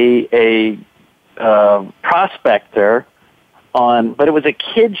a prospector but it was a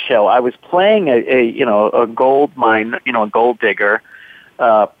kid show. I was playing a gold mine, a gold digger,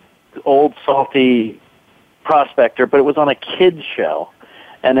 old salty prospector, but it was on a kid's show,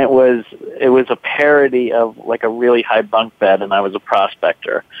 and it was a parody of a really high bunk bed, and I was a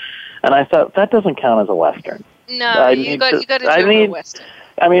prospector, and I thought that doesn't count as a Western. No, you got to do a Western.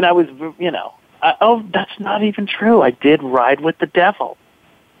 I mean, I was that's not even true. I did Ride with the Devil.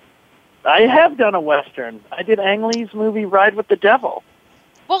 I have done a Western. I did Ang Lee's movie Ride with the Devil.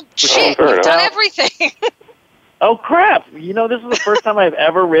 Well, shit, you've done everything. Oh, crap. This is the first time I've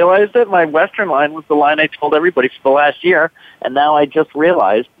ever realized it. My Western line was the line I told everybody for the last year, and now I just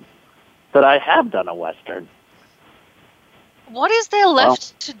realized that I have done a Western. What is there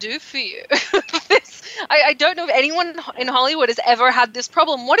left to do for you? I don't know if anyone in Hollywood has ever had this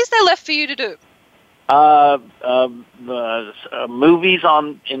problem. What is there left for you to do? Movies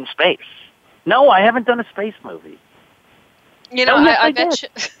in space. No, I haven't done a space movie. I bet you.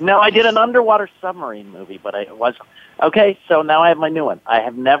 No, I did an underwater submarine movie, but it wasn't. Okay, so now I have my new one. I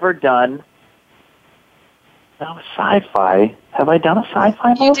have never done a sci-fi. Have I done a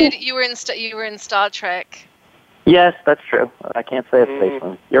sci-fi movie? You did. You were in Star Trek. Yes, that's true. I can't say a space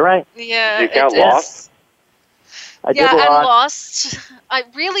movie. You're right. Yeah. Did you count Lost? I did and Lost. I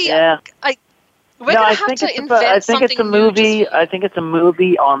really. Yeah. We're going to have to invent something new. I think it's a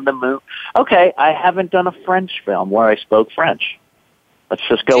movie on the moon. Okay, I haven't done a French film where I spoke French. Let's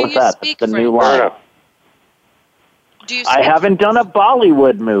just go with that. That's the new line. I haven't done a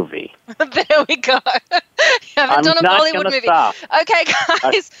Bollywood movie. There we go. haven't done a Bollywood movie. Stop. Okay,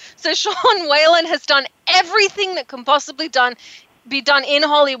 guys. So Sean Whalen has done everything that can possibly be done in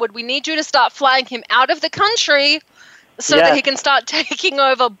Hollywood. We need you to start flying him out of the country so that he can start taking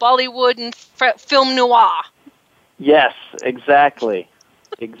over Bollywood and film noir. Yes, exactly.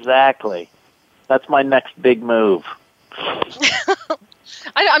 Exactly. That's my next big move.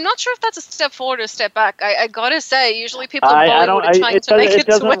 I'm not sure if that's a step forward or a step back. I gotta say, usually people in Bollywood are trying to make it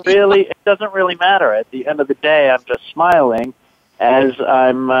to where it doesn't really matter. At the end of the day, I'm just smiling as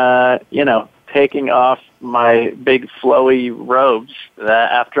I'm, taking off my big flowy robes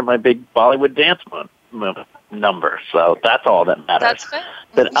after my big Bollywood dance number. So that's all that matters. That's fair.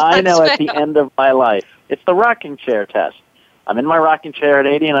 But I know at the end of my life, it's the rocking chair test. I'm in my rocking chair at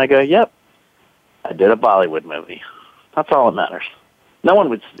 80, and I go, yep, I did a Bollywood movie. That's all that matters. No one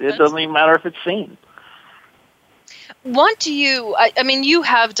would. It doesn't even matter if it's seen. What do you? I mean, you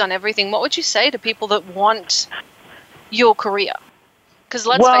have done everything. What would you say to people that want your career? Because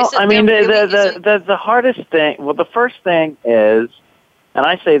let's face it. I mean, the hardest thing. Well, the first thing is, and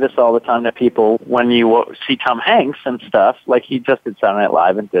I say this all the time to people when you see Tom Hanks and stuff. Like he just did Saturday Night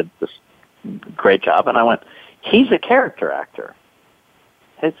Live and did this great job, and I went, he's a character actor.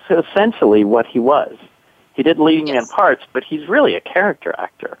 It's essentially what he was. He did leading in parts, but he's really a character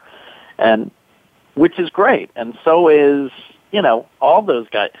actor, and which is great. And so is, all those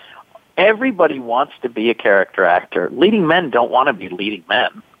guys. Everybody wants to be a character actor. Leading men don't want to be leading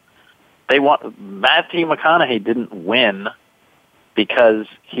men. Matthew McConaughey didn't win because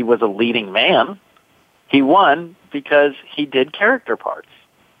he was a leading man. He won because he did character parts.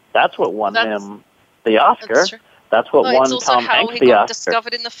 That's what won him the Oscar. That's what won Tom Hanks the Oscar. It's also how he got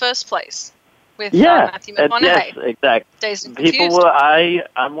discovered in the first place. With Matthew McConaughey. Yes, exactly. Dazed and Confused.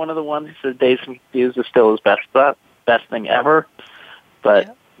 I'm one of the ones who says Dazed and Confused is still his best thing ever.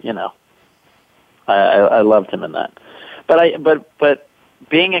 But I loved him in that. But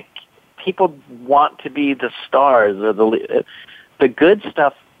being people want to be the stars or the good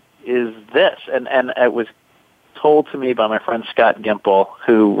stuff is this, and it was told to me by my friend Scott Gimple,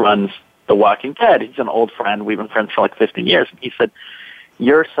 who runs The Walking Dead. He's an old friend. We've been friends for like 15 years. And he said,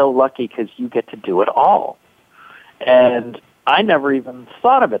 you're so lucky because you get to do it all. And I never even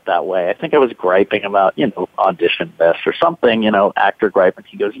thought of it that way. I think I was griping about, audition this or something, actor griping.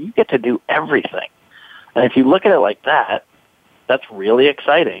 He goes, you get to do everything. And if you look at it like that, that's really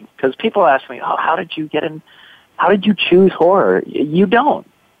exciting. Because people ask me, how did you get in? How did you choose horror? You don't.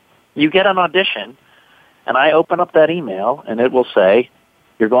 You get an audition, and I open up that email, and it will say,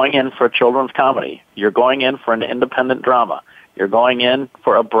 you're going in for a children's comedy. You're going in for an independent drama. You're going in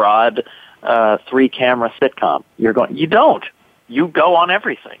for a broad 3-camera sitcom. You don't. You go on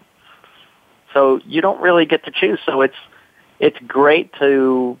everything. So you don't really get to choose. So it's great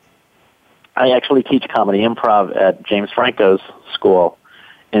to. I actually teach comedy improv at James Franco's school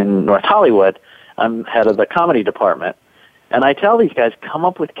in North Hollywood. I'm head of the comedy department, and I tell these guys, come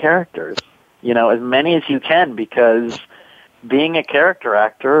up with characters. As many as you can, because being a character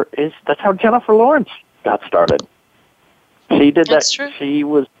actor that's how Jennifer Lawrence got started. She did that. That's true. She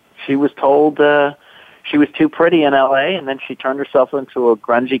was told she was too pretty in L.A., and then she turned herself into a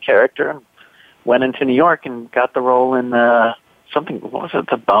grungy character and went into New York and got the role in something. What was it?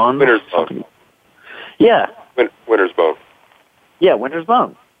 The Bone. Winter's Bone. Yeah. Winter's Bone. Yeah, Winter's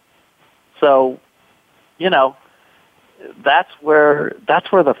Bone. So, that's where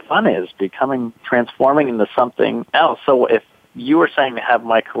the fun is, transforming into something else. So if you were saying to have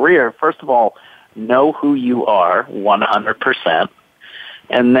my career, first of all, know who you are 100%,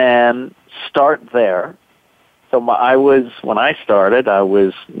 and then start there. So when I started, I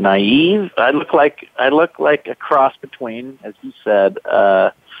was naive. I look like a cross between, as you said,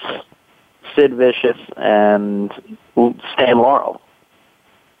 Sid Vicious and Stan Laurel,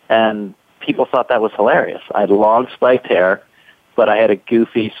 and people thought that was hilarious. I had long spiked hair, but I had a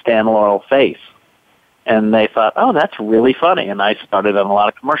goofy Stan Laurel face. And they thought, oh, that's really funny. And I started on a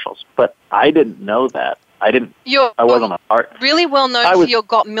lot of commercials. But I didn't know that. I wasn't an art. Really well known for your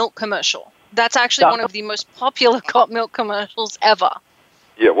Got Milk commercial. That's actually one of the most popular Got Milk commercials ever.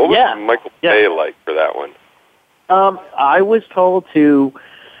 Yeah, what was Michael Bay like for that one? I was told to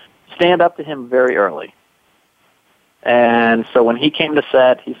stand up to him very early. And so when he came to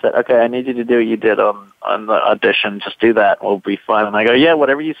set, he said, okay, I need you to do what you did on the audition. Just do that. We'll be fine. And I go, yeah,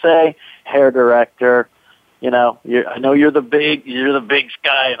 whatever you say, hair director. I know you're the big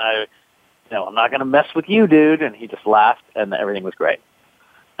guy, and I'm not going to mess with you, dude. And he just laughed, and everything was great.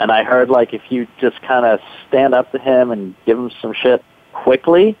 And I heard, if you just kind of stand up to him and give him some shit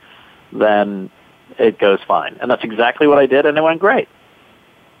quickly, then it goes fine. And that's exactly what I did, and it went great.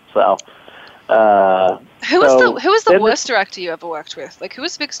 So, Who was the worst director you ever worked with? Like, who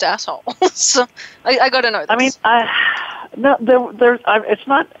was the biggest asshole? So, I got to know this. I mean, it's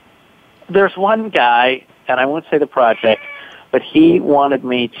not. There's one guy, and I won't say the project, but he wanted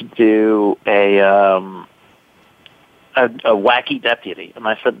me to do a wacky deputy, and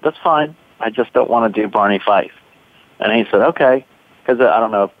I said, that's fine. I just don't want to do Barney Fife. And he said, okay, because I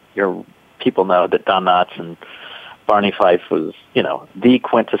don't know if your people know that Don Knotts and Barney Fife was, the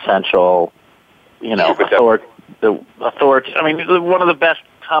quintessential, authority. I mean, one of the best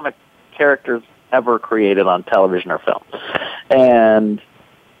comic characters ever created on television or film. And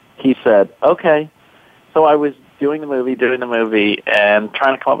he said, okay. So I was doing the movie, and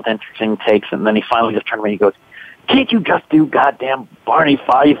trying to come up with interesting takes, and then he finally just turned to me and he goes, can't you just do goddamn Barney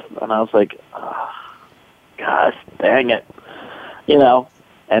Fife? And I was like, oh, gosh, dang it.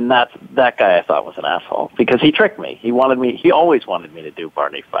 And that guy I thought was an asshole because he tricked me. He always wanted me to do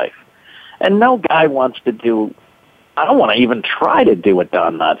Barney Fife. And no guy wants to do, I don't want to even try to do what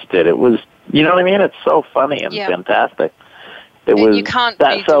Don Knotts did. It was, you know what I mean? It's so funny and fantastic. You can't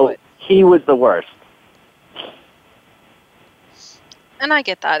redo it. He was the worst. And I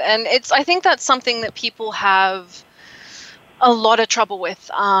get that. And I think that's something that people have a lot of trouble with.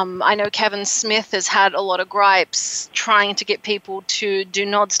 I know Kevin Smith has had a lot of gripes trying to get people to do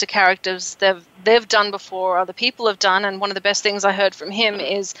nods to characters they've done before, other people have done. And one of the best things I heard from him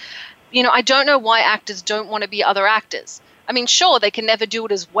is, I don't know why actors don't want to be other actors. I mean, sure, they can never do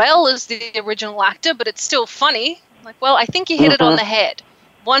it as well as the original actor, but it's still funny. Like, well, I think you hit it on the head.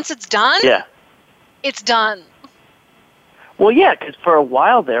 Once it's done, it's done. Well, yeah, because for a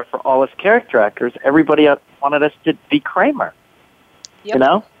while there, for all us character actors, everybody wanted us to be Kramer.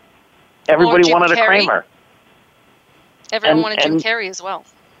 Yep. Everybody wanted a Kramer. Everyone wanted Jim Carrey as well.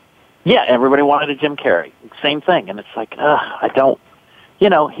 Yeah, everybody wanted a Jim Carrey. Same thing. And it's like, I don't,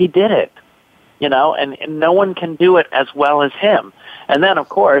 he did it. And no one can do it as well as him. And then, of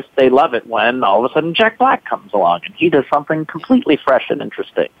course, they love it when all of a sudden Jack Black comes along and he does something completely fresh and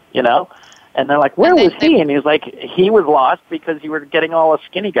interesting, And they're like, where was he? And he's like, he was lost because you were getting all the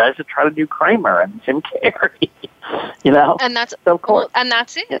skinny guys to try to do Kramer and Jim Carrey, And that's, so of course. And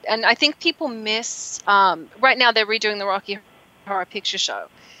that's it. And I think people miss, right now they're redoing the Rocky Horror Picture Show.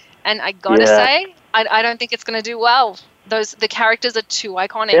 And I gotta say, I don't think it's going to do well. The characters are too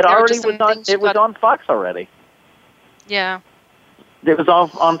iconic. It was on Fox already. Yeah. It was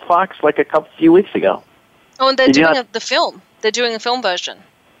on Fox like a few weeks ago. Oh, and they're doing the film. They're doing a film version.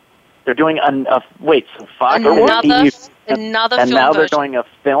 They're doing Fox another and film now version. They're doing a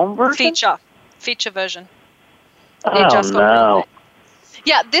film version? Feature version. No.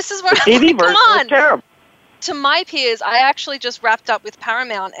 Yeah, this is where TV version is terrible. To my peers, I actually just wrapped up with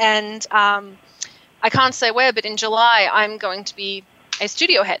Paramount, and I can't say where, but in July I'm going to be a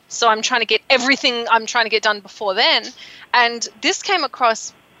studio head. So I'm trying to get everything I'm trying to get done before then. And this came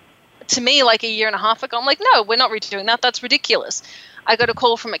across to me like a year and a half ago. I'm like, no, we're not redoing that. That's ridiculous. I got a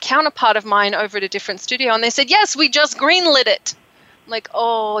call from a counterpart of mine over at a different studio, and they said, yes, we just greenlit it. I'm like,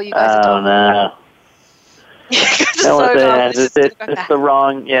 oh, you guys are dumb. No. It's the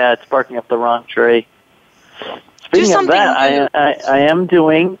wrong, it's barking up the wrong tree. Speaking of that, I'm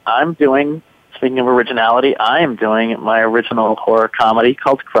doing, speaking of originality, I am doing my original horror comedy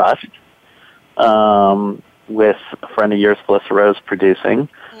called Crust, with a friend of yours, Felissa Rose, producing,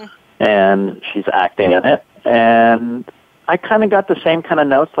 and she's acting in it. And I kind of got the same kind of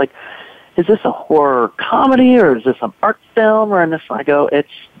notes, like, is this a horror comedy, or is this an art film, or this? I go, it's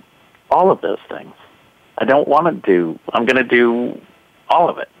all of those things. I don't want to do, I'm going to do all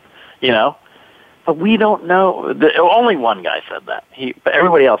of it, But we don't know. Only one guy said that. But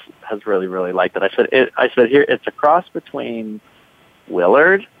everybody else has really, really liked it. I said here, it's a cross between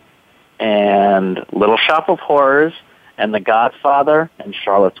Willard and Little Shop of Horrors and The Godfather and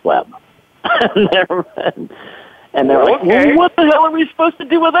Charlotte's Web. and they're like, well, what the hell are we supposed to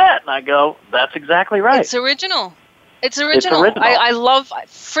do with that? And I go, that's exactly right. It's original. It's original. I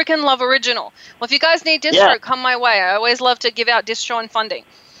freaking love original. Well, if you guys need distro, come my way. I always love to give out distro and funding.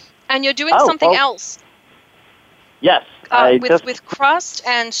 And you're doing something else. Yes. With Crust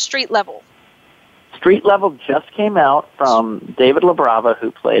and Street Level. Street Level just came out from David LaBrava,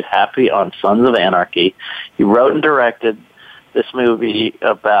 who played Happy on Sons of Anarchy. He wrote and directed this movie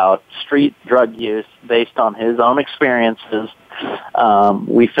about street drug use based on his own experiences.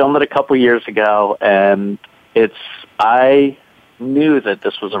 We filmed it a couple years ago, and I knew that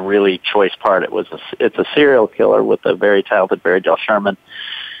this was a really choice part. It's a serial killer with a very talented Barry Del Sherman,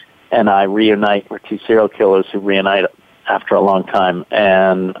 and we're two serial killers who reunite after a long time,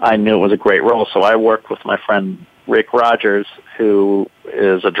 and I knew it was a great role, so I worked with my friend Rick Rogers, who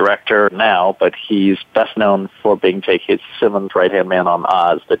is a director now, but he's best known for being J.K. Simmons' right-hand man on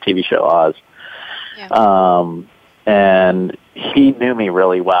Oz, the TV show Oz. Yeah. And he knew me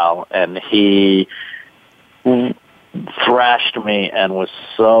really well, and he thrashed me and was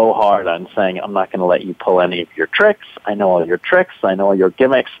so hard on saying, I'm not going to let you pull any of your tricks. I know all your tricks. I know all your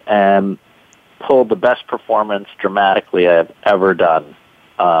gimmicks, and pulled the best performance dramatically I've ever done,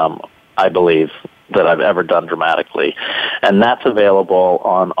 I believe, that I've ever done dramatically. And that's available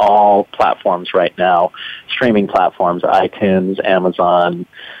on all platforms right now, streaming platforms, iTunes, Amazon,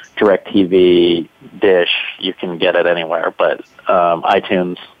 DirecTV, Dish. You can get it anywhere, but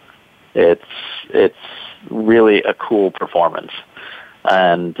iTunes, it's really a cool performance.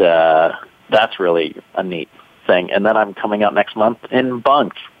 And that's really a neat thing. And then I'm coming out next month in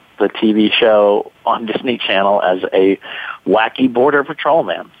Bunked, the TV show on Disney Channel, as a wacky border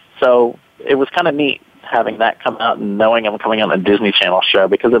patrolman. So it was kind of neat having that come out and knowing I'm coming out on a Disney Channel show,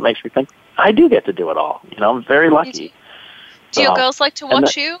 because it makes me think I do get to do it all. You know, I'm very lucky. Do your girls like to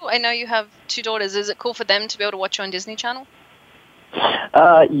watch you? I know you have 2 daughters. Is it cool for them to be able to watch you on Disney Channel?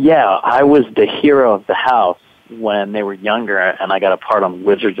 Yeah, I was the hero of the house when they were younger, and I got a part on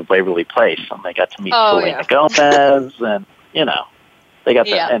Wizards of Waverly Place, and they got to meet Selena Gomez, and, you know, they got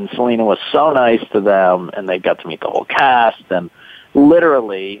and Selena was so nice to them, and they got to meet the whole cast, and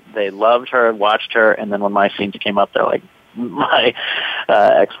literally they loved her, watched her, and then when my scenes came up, they're like, my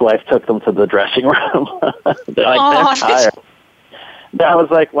ex-wife took them to the dressing room. They're like, they're tired. I was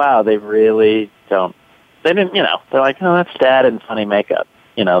like, wow, they really don't. They didn't, you know, they're like, oh, that's Dad in funny makeup.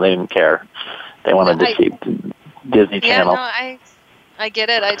 You know, they didn't care. They wanted to see Disney Channel. Yeah, no, I get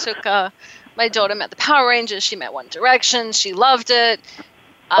it. I took my daughter met the Power Rangers. She met One Direction. She loved it.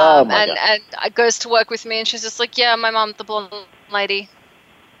 And it goes to work with me, and she's just like, yeah, my mom's the blonde lady.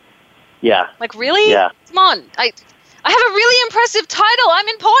 Yeah. Like, really? Yeah. Come on. I have a really impressive title. I'm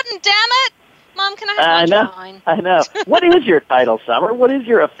important, damn it. Mom, can I have lunch? I know. What is your title, Summer? What is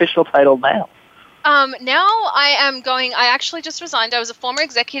your official title now? Now I actually just resigned. I was a former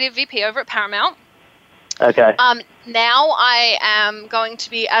executive VP over at Paramount. Okay. Now I am going to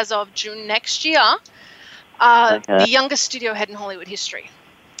be, as of June next year, the youngest studio head in Hollywood history.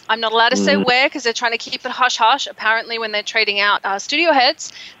 I'm not allowed to say where, because they're trying to keep it hush-hush. Apparently, when they're trading out studio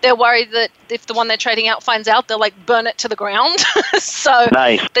heads, they're worried that if the one they're trading out finds out, they'll, like, burn it to the ground. So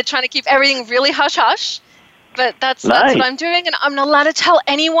they're trying to keep everything really hush-hush. But that's what I'm doing, and I'm not allowed to tell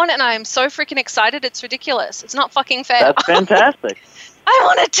anyone, and I am so freaking excited. It's ridiculous. It's not fucking fair. That's fantastic. I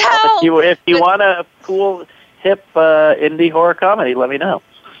want to tell. If you want a cool, hip indie horror comedy, let me know.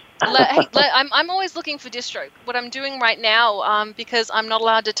 I'm always looking for distro. What I'm doing right now, because I'm not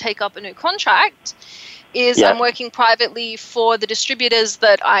allowed to take up a new contract, is I'm working privately for the distributors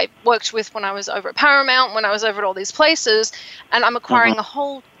that I worked with when I was over at Paramount, when I was over at all these places, and I'm acquiring a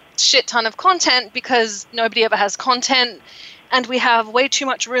whole shit ton of content because nobody ever has content, and we have way too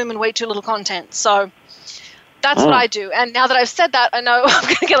much room and way too little content. So that's what I do. And now that I've said that, I know I'm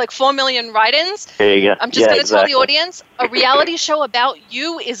going to get like 4 million write-ins. There you go. I'm just going to tell the audience, a reality show about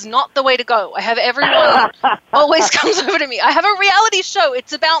you is not the way to go. I have everyone always comes over to me. I have a reality show.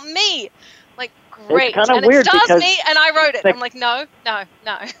 It's about me. Like, great. It's and weird, it stars me, and I wrote it. I'm like, no.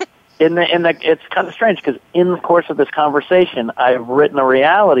 It's kind of strange, because in the course of this conversation, I've written a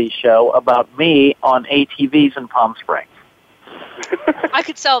reality show about me on ATVs in Palm Springs. I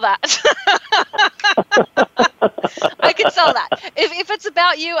could sell that. I could sell that. If it's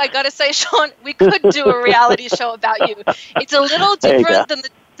about you, I gotta say, Sean, we could do a reality show about you. It's a little different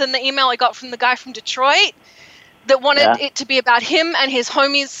than the email I got from the guy from Detroit that wanted it to be about him and his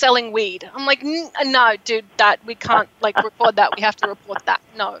homies selling weed. I'm like, no, dude, that we can't record that. We have to report that.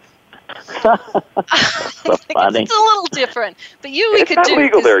 No. So funny. It's a little different, but we could do. It's not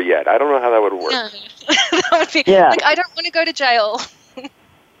legal there yet. I don't know how that would work. That would be like, I don't want to go to jail.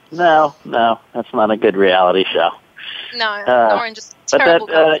 No, that's not a good reality show. No, Lauren, just terrible.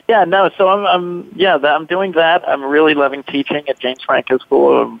 So I'm doing that. I'm really loving teaching at James Franco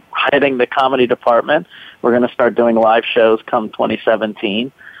School. I'm heading the comedy department. We're going to start doing live shows come 2017.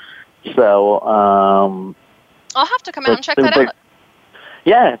 So I'll have to come out and check that out.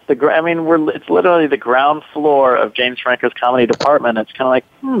 Yeah, it's literally the ground floor of James Franco's comedy department. It's kind of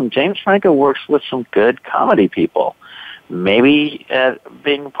like, James Franco works with some good comedy people. Maybe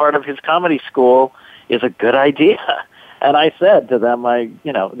being part of his comedy school is a good idea. And I said to them,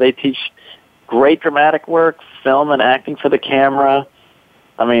 they teach great dramatic work, film and acting for the camera.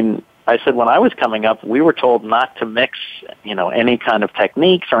 I mean, I said when I was coming up, we were told not to mix, any kind of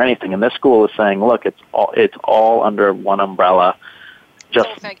techniques or anything. And this school is saying, look, it's all under one umbrella.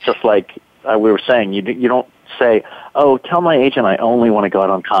 Just like we were saying, you don't say, oh, tell my agent I only want to go out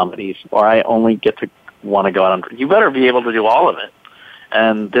on comedies, or I only get to want to go out on... You better be able to do all of it.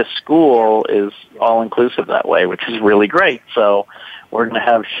 And this school is all-inclusive that way, which is really great. So we're going to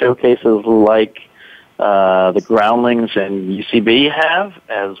have showcases like the Groundlings and UCB have,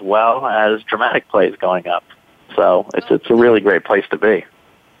 as well as dramatic plays going up. So it's a really great place to be.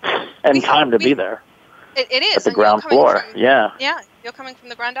 And time to be there. It is. At the ground floor, Yeah, you're coming from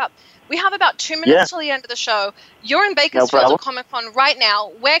the ground up. We have about 2 minutes till the end of the show. You're in Bakersfield at Comic-Con right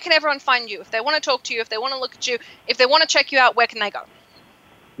now. Where can everyone find you? If they want to talk to you, if they want to look at you, if they want to check you out, where can they go?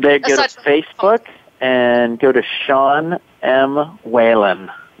 They go to Facebook and go to Sean M. Whalen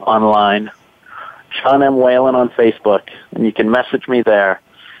online. Sean M. Whalen on Facebook. And you can message me there.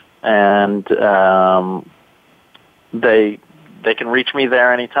 And they can reach me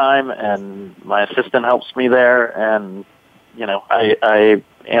there anytime, and my assistant helps me there, and, you know, I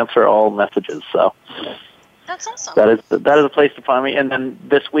answer all messages, so. That's awesome. That is a place to find me. And then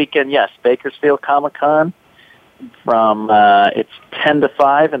this weekend, yes, Bakersfield Comic-Con from, it's 10 to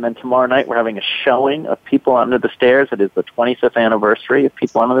 5, and then tomorrow night we're having a showing of People Under the Stairs. It is the 25th anniversary of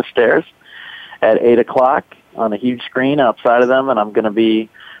People Under the Stairs at 8 o'clock on a huge screen outside of them, and I'm going to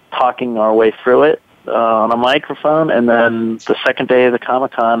be talking our way through it on a microphone, and then the second day of the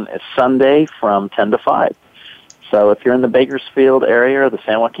Comic-Con is Sunday from 10 to 5. So if you're in the Bakersfield area or the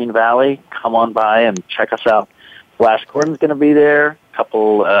San Joaquin Valley, come on by and check us out. Flash Gordon's going to be there,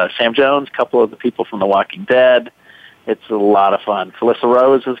 Sam Jones, a couple of the people from The Walking Dead. It's a lot of fun. Felissa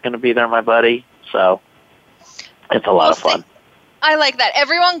Rose is going to be there, my buddy, so it's a lot of fun. I like that.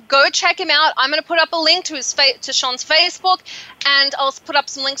 Everyone, go check him out. I'm going to put up a link to to Sean's Facebook, and I'll put up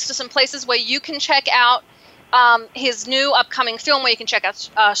some links to some places where you can check out his new upcoming film, where you can check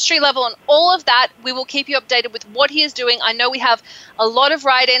out Street Level and all of that. We will keep you updated with what he is doing. I know we have a lot of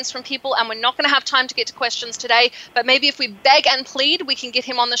write-ins from people, and we're not going to have time to get to questions today, but maybe if we beg and plead, we can get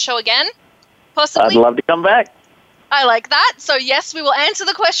him on the show again, possibly. I'd love to come back. I like that. So yes, we will answer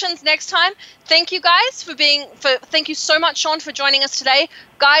the questions next time. Thank you guys thank you so much, Sean, for joining us today.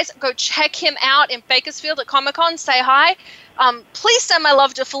 Guys, go check him out in Bakersfield at Comic-Con. Say hi. Please send my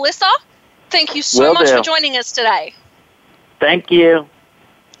love to Felissa. Thank you so much for joining us today. Thank you.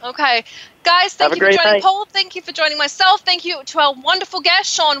 Okay. Guys, thank you for joining Paul. Thank you for joining myself. Thank you to our wonderful guest,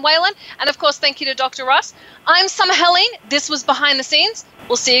 Sean Whalen. And of course, thank you to Dr. Russ. I'm Summer Helene. This was Behind the Scenes.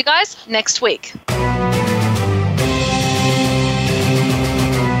 We'll see you guys next week.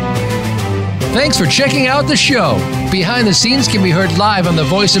 Thanks for checking out the show. Behind the Scenes can be heard live on the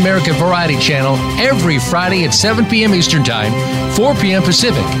Voice America Variety Channel every Friday at 7 p.m. Eastern Time, 4 p.m.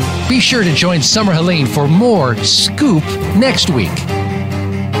 Pacific. Be sure to join Summer Helene for more Scoop next week.